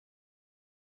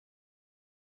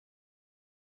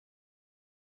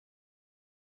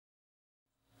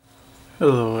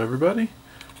Hello everybody.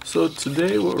 So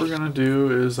today what we're going to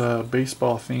do is a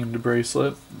baseball themed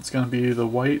bracelet. It's going to be the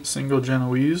white single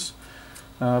Genoese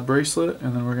bracelet,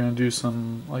 and then we're going to do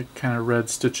some like kind of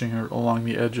red stitching along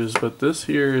the edges, but this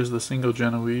here is the single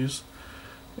Genoese,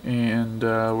 and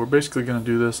we're basically going to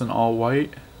do this in all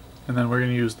white, and then we're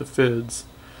going to use the fids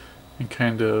and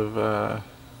kind of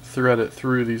thread it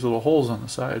through these little holes on the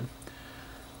side.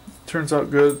 Turns out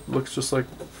good. Looks just like,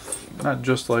 not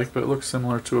just like, but it looks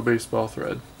similar to a baseball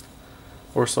thread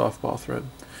or softball thread.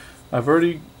 I've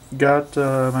already got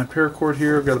my paracord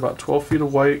here. I've got about 12 feet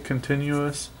of white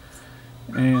continuous,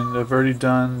 and I've already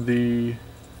done the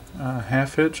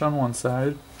half hitch on one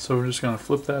side, so we're just going to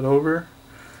flip that over,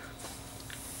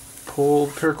 pull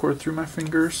the paracord through my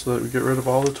fingers so that we get rid of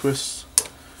all the twists,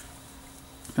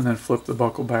 and then flip the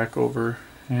buckle back over,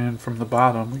 and from the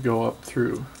bottom we go up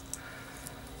through.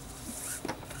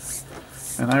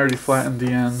 And I already flattened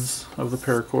the ends of the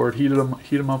paracord, heat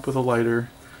them up with a lighter,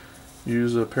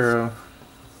 use a pair of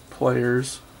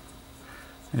pliers,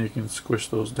 and you can squish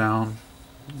those down.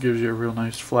 It gives you a real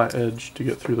nice flat edge to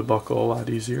get through the buckle a lot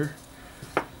easier.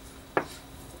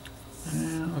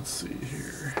 And let's see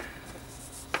here.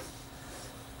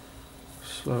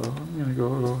 So I'm gonna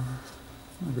go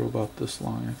about this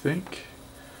long, I think.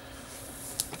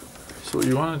 So what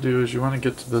you want to do is you want to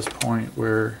get to this point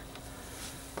where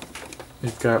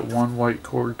you've got one white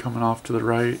cord coming off to the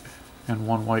right and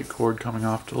one white cord coming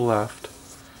off to the left.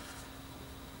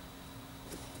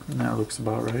 And that looks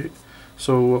about right.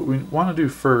 So what we want to do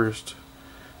first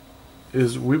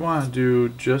is we want to do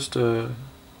just a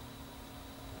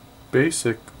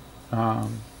basic, I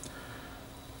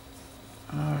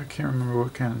can't remember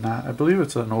what kind of knot. I believe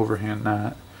it's an overhand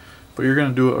knot, but you're going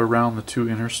to do it around the two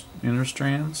inner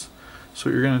strands. So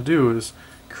what you're going to do is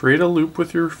create a loop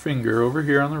with your finger over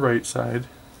here on the right side,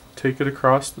 take it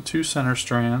across the two center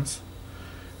strands,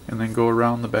 and then go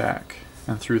around the back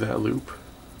and through that loop.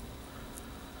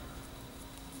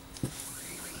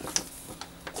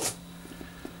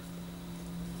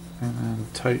 And then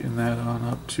tighten that on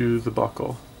up to the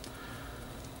buckle.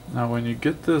 Now when you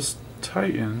get this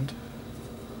tightened,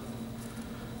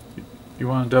 you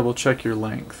want to double check your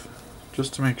length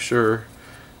just to make sure,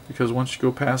 because once you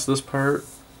go past this part,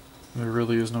 there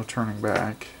really is no turning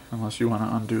back unless you want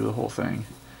to undo the whole thing.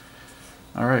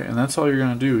 Alright, and that's all you're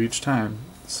going to do each time.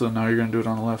 So now you're going to do it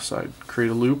on the left side.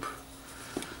 Create a loop.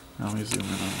 Now let me zoom in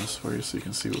on this for you so you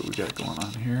can see what we got going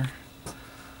on here.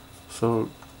 So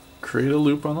create a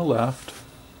loop on the left,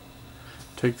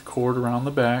 take the cord around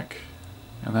the back,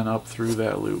 and then up through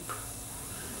that loop.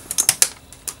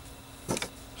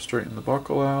 Straighten the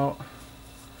buckle out.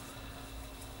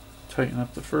 Tighten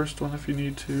up the first one if you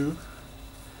need to.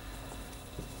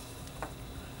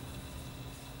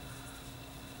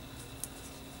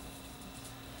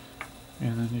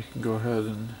 And then you can go ahead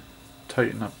and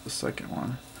tighten up the second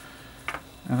one.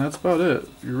 And that's about it.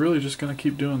 You're really just going to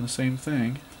keep doing the same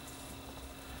thing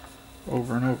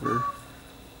over and over.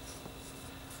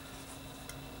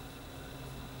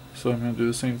 So I'm going to do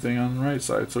the same thing on the right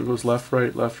side. So it goes left,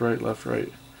 right, left, right, left,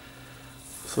 right.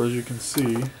 So as you can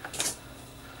see,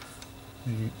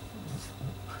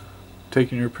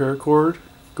 taking your paracord,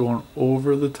 going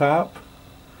over the top,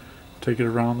 take it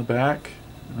around the back,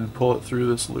 and then pull it through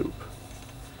this loop.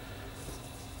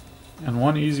 And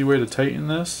one easy way to tighten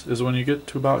this is when you get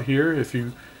to about here, if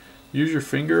you use your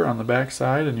finger on the back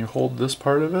side and you hold this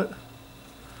part of it,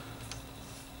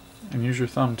 and use your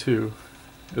thumb too,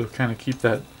 it'll kind of keep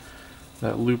that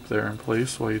loop there in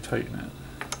place while you tighten it.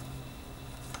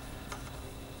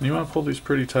 And you want to pull these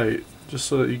pretty tight just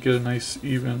so that you get a nice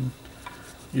even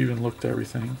look to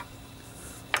everything.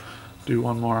 Do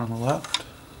one more on the left,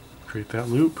 create that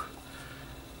loop,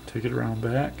 take it around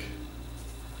back,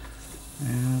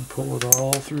 and pull it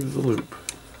all through the loop.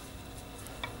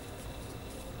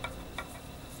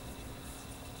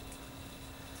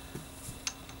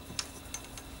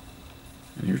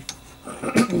 And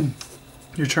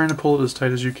you're trying to pull it as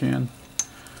tight as you can,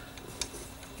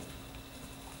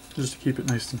 just to keep it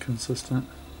nice and consistent.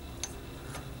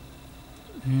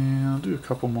 And I'll do a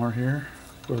couple more here.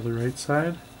 Go to the right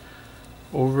side,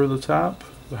 over the top,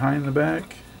 behind the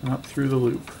back, and up through the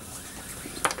loop.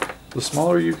 The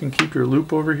smaller you can keep your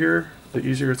loop over here, the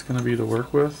easier it's going to be to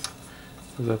work with,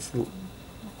 because that's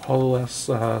all the less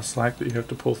slack that you have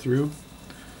to pull through.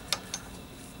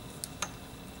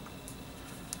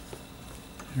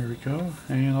 Here we go,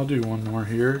 and I'll do one more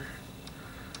here.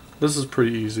 This is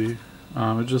pretty easy.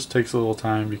 It just takes a little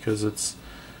time because it's,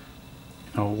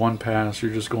 one pass,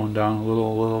 you're just going down a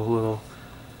little.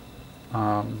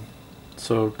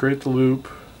 So create the loop,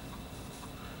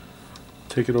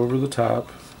 take it over the top,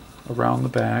 around the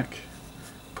back,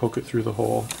 poke it through the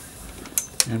hole,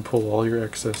 and pull all your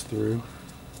excess through.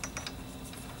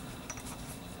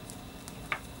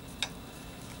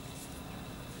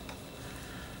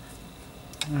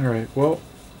 Alright, well,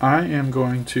 I am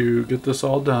going to get this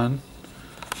all done.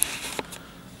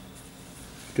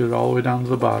 Get it all the way down to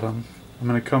the bottom. I'm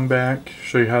going to come back,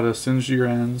 show you how to singe your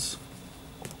ends,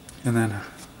 and then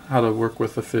how to work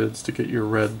with the fids to get your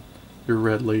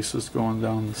red laces going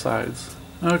down the sides.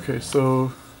 Okay,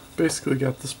 so basically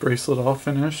got this bracelet all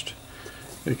finished,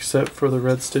 except for the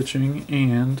red stitching,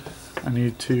 and I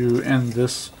need to end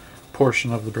this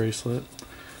portion of the bracelet.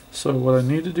 So what I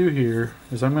need to do here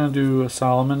is I'm going to do a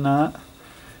Solomon knot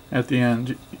at the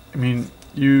end. I mean,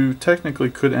 you technically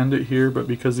could end it here, but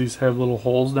because these have little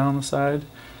holes down the side,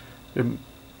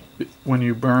 when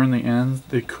you burn the ends,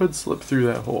 they could slip through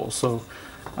that hole. So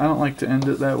I don't like to end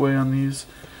it that way on these.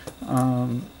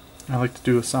 I like to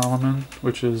do a Solomon,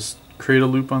 which is create a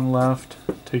loop on the left,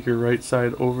 take your right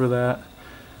side over that,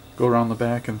 go around the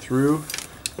back and through.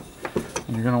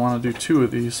 And you're going to want to do 2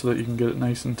 of these so that you can get it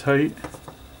nice and tight.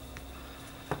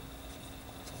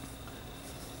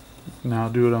 Now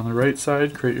do it on the right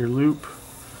side, create your loop,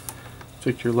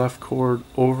 take your left cord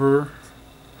over,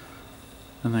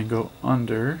 and then go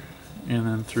under, and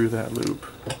then through that loop.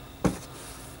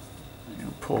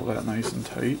 And pull that nice and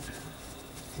tight.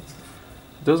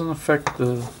 It doesn't affect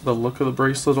the look of the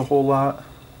bracelet a whole lot.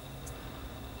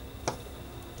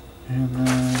 And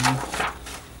then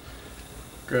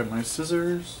grab my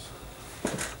snip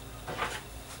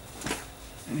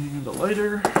and a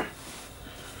lighter.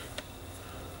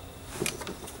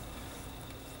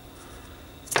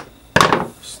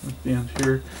 Snip the end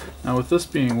here. Now with this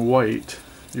being white,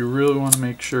 you really want to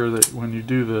make sure that when you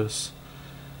do this,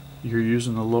 you're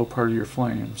using the low part of your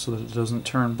flame so that it doesn't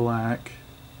turn black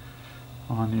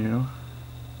on you.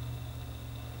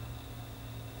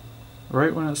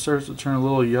 Right when it starts to turn a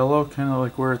little yellow, kind of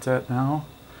like where it's at now,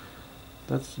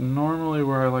 that's normally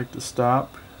where I like to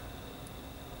stop.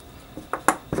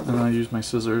 And then I use my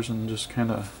scissors and just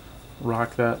kind of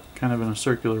rock that kind of in a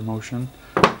circular motion,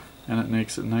 and it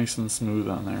makes it nice and smooth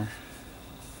on there.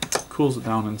 Cools it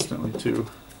down instantly too.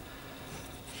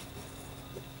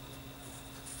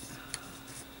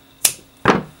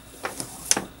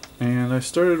 And I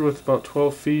started with about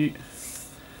 12 feet.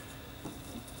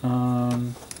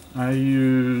 I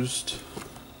used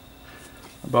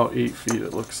about 8 feet,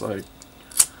 it looks like.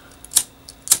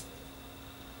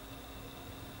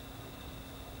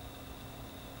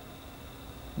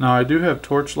 Now I do have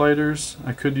torch lighters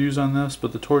I could use on this,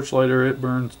 but the torch lighter, it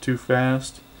burns too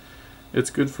fast. It's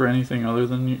good for anything other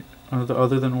than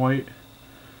white,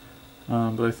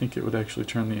 but I think it would actually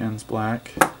turn the ends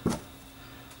black,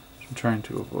 which I'm trying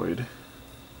to avoid.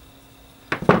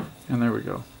 And there we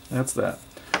go. That's that.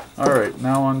 Alright,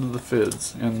 now on to the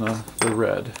fids and the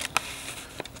red.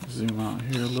 Zoom out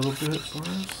here a little bit for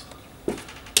us.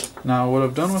 Now what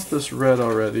I've done with this red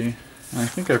already, and I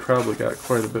think I probably got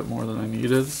quite a bit more than I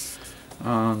needed,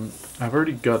 I've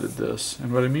already gutted this.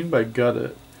 And what I mean by gut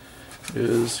it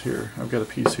is, here, I've got a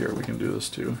piece here, we can do this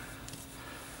too.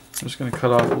 I'm just going to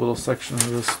cut off a little section of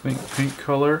this pink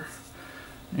color,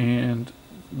 and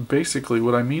basically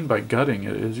what I mean by gutting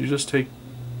it is you just take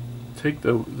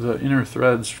the inner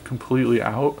threads completely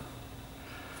out,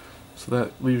 so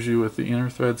that leaves you with the inner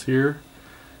threads here,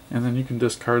 and then you can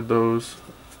discard those,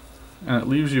 and it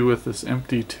leaves you with this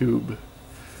empty tube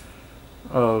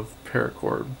of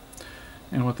paracord.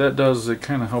 And what that does is it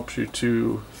kind of helps you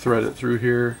to thread it through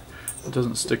here. It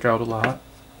doesn't stick out a lot.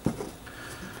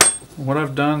 What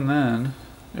I've done then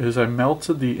is I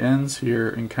melted the ends here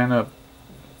and kind of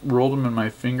rolled them in my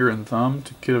finger and thumb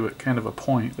to give it kind of a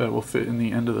point that will fit in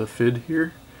the end of the fid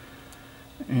here.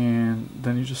 And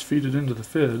then you just feed it into the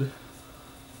fid,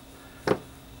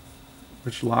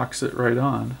 which locks it right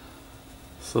on.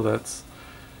 So that's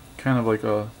kind of like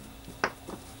a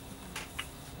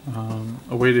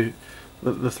way to,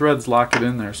 the threads lock it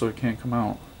in there so it can't come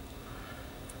out.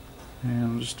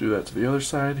 And we'll just do that to the other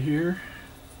side here.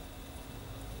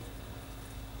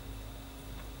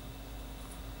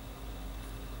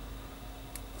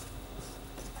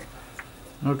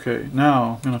 Okay,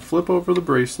 now I'm going to flip over the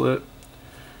bracelet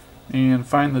and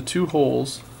find the 2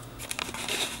 holes.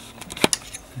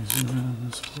 Zoom in on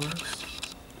this for us.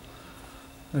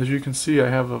 As you can see, I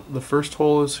have the first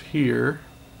hole is here,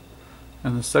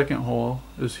 and the second hole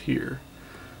is here.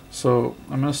 So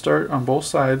I'm going to start on both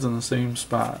sides in the same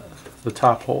spot, the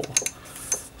top hole.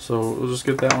 So we'll just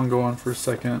get that one going for a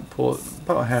second, pull it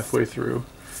about halfway through.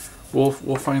 We'll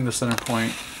find the center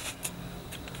point.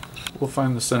 We'll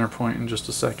find the center point in just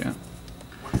a second.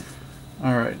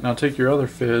 Alright, now take your other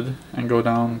fid and go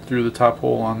down through the top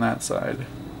hole on that side,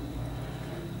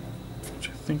 which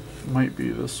I think might be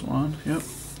this one. Yep.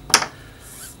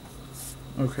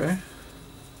 Okay.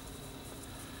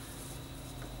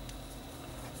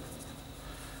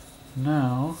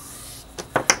 Now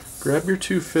grab your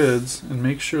two fids and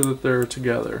make sure that they're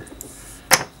together,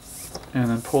 and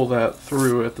then pull that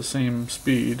through at the same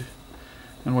speed.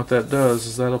 And what that does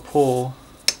is that'll pull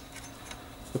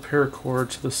the paracord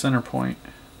to the center point,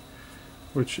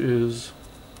 which is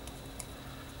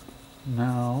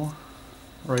now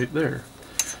right there.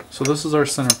 So this is our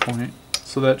center point.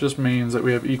 So that just means that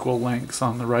we have equal lengths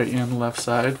on the right and left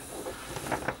side.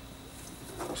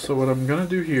 So what I'm going to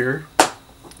do here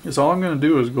is all I'm going to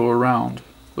do is go around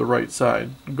the right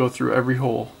side and go through every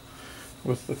hole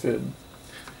with the fid.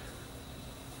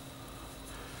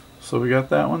 So we got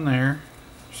that one there.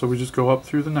 So we just go up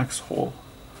through the next hole.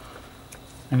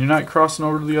 And you're not crossing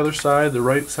over to the other side. The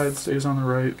right side stays on the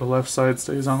right, the left side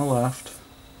stays on the left.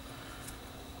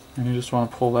 And you just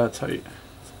want to pull that tight.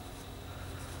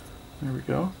 There we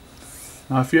go.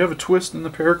 Now if you have a twist in the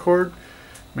paracord,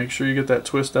 make sure you get that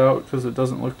twist out because it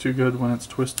doesn't look too good when it's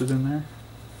twisted in there.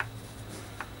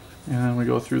 And then we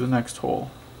go through the next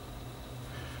hole.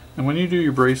 And when you do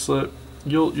your bracelet,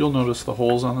 you'll notice the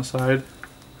holes on the side.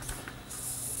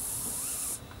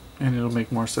 And it'll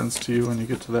make more sense to you when you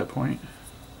get to that point.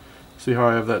 See how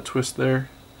I have that twist there?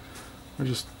 We're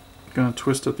just going to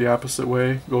twist it the opposite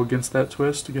way, go against that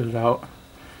twist to get it out,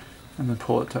 and then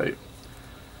pull it tight.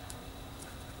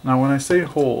 Now when I say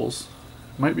holes,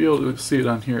 you might be able to see it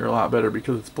on here a lot better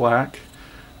because it's black,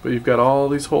 but you've got all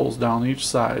these holes down each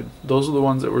side. Those are the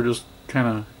ones that we're just kind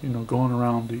of, you know, going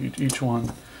around to each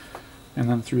one and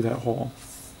then through that hole.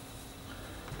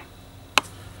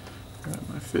 Grab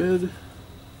my fid.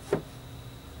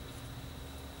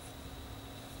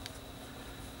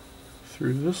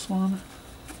 Through this one.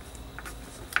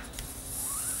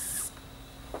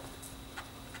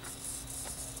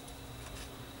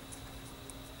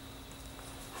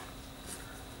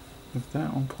 Get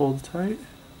that one pulled tight.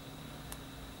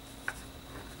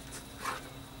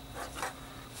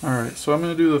 Alright, so I'm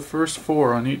going to do the first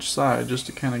 4 on each side just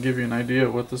to kind of give you an idea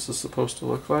of what this is supposed to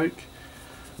look like.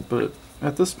 But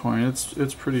at this point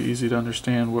it's pretty easy to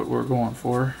understand what we're going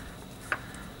for.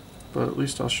 But at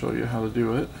least I'll show you how to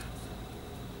do it.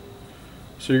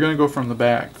 So you're going to go from the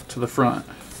back to the front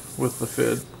with the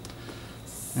fid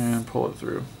and pull it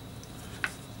through.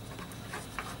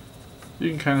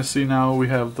 You can kind of see now we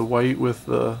have the white with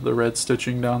the red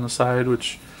stitching down the side,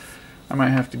 which I might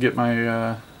have to get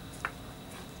my,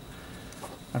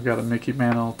 I've got a Mickey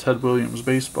Mantle Ted Williams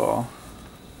baseball,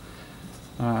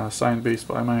 signed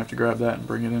baseball. I might have to grab that and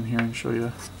bring it in here and show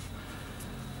you.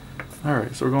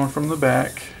 Alright, so we're going from the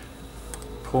back,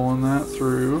 pulling that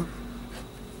through.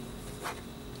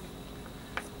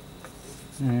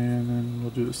 And then we'll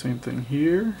do the same thing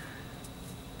here.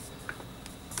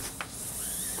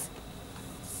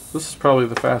 This is probably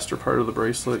the faster part of the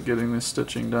bracelet, getting this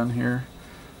stitching done here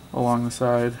along the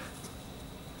side.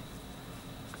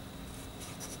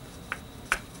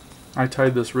 I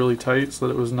tied this really tight so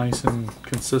that it was nice and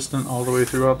consistent all the way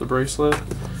throughout the bracelet.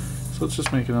 So it's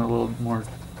just making it a little more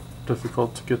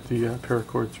difficult to get the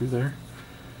paracord through there.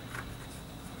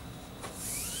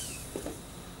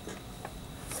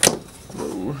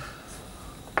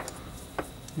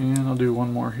 And I'll do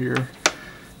one more here,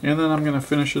 and then I'm going to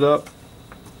finish it up,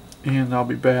 and I'll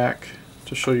be back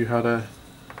to show you how to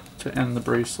end the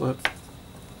bracelet.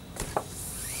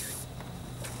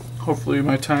 Hopefully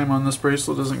my time on this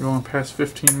bracelet isn't going past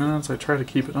 15 minutes. I try to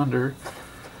keep it under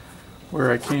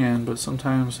where I can, but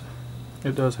sometimes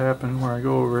it does happen where I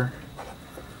go over.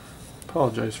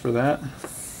 Apologize for that.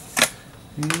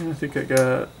 And I think I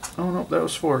got, oh no, that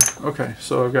was 4. Okay,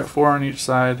 so I've got 4 on each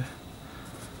side.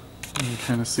 You can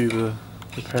kind of see the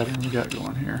pattern we got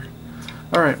going here.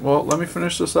 Alright, well, let me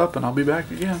finish this up and I'll be back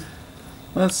again.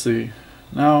 Let's see.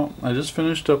 Now, I just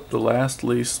finished up the last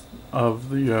lace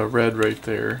of the red right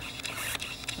there.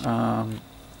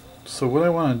 So what I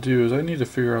want to do is I need to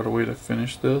figure out a way to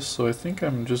finish this. So I think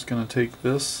I'm just going to take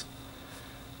this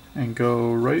and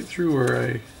go right through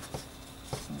where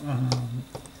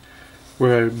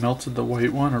I melted the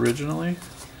white one originally.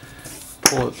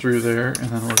 Pull it through there, and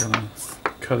then we're going to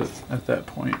cut it at that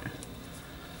point.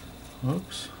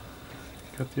 Whoops.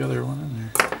 Got the other one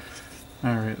in there.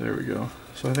 Alright, there we go.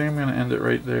 So I think I'm going to end it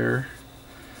right there.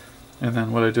 And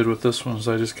then what I did with this one is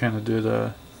I just kind of did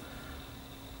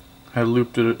I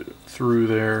looped it through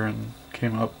there and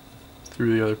came up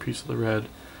through the other piece of the red.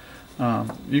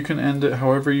 You can end it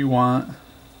however you want.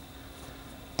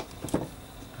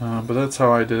 But that's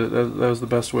how I did it. That was the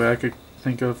best way. I could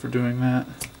think of for doing that.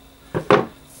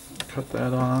 Cut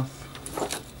that off.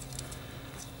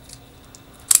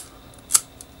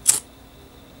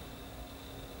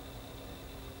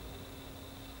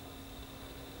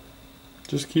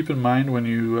 Just keep in mind when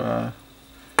you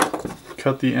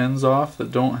cut the ends off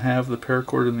that don't have the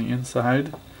paracord in the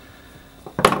inside,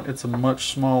 it's a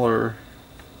much smaller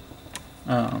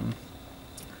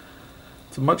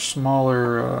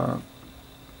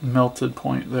melted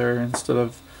point there, instead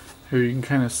of here you can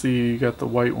kind of see you got the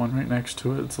white one right next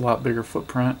to it. It's a lot bigger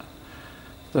footprint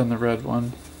than the red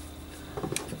one.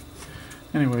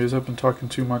 Anyways, I've been talking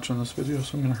too much on this video,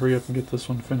 so I'm going to hurry up and get this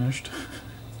one finished.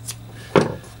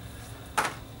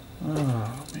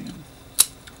 Oh man.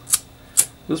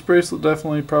 This bracelet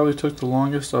definitely probably took the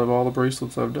longest out of all the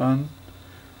bracelets I've done.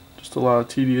 Just a lot of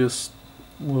tedious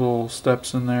little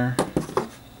steps in there.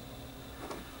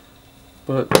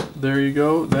 But there you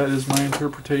go. That is my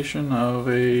interpretation of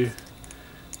a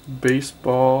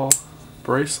baseball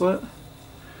bracelet.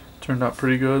 Turned out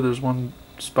pretty good. There's one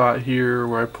spot here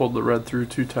where I pulled the red through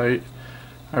too tight.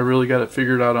 I really got it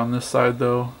figured out on this side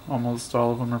though. Almost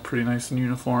all of them are pretty nice and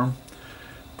uniform.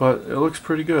 But it looks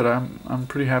pretty good. I'm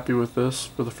pretty happy with this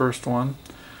for the first one.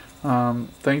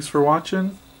 Thanks for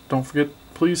watching. Don't forget,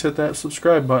 please hit that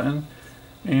subscribe button.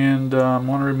 And I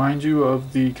want to remind you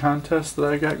of the contest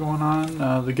that I got going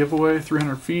on. The giveaway,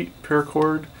 300 feet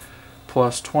paracord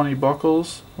plus 20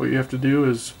 buckles. What you have to do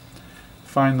is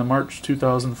find the March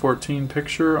 2014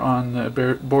 picture on the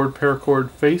BoredParacord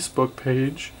Facebook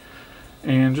page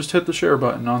and just hit the share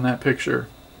button on that picture.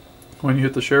 When you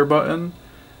hit the share button,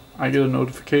 I get a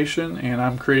notification and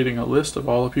I'm creating a list of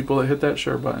all the people that hit that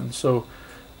share button. So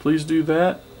please do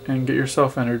that and get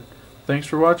yourself entered. Thanks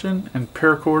for watching, and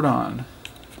paracord on.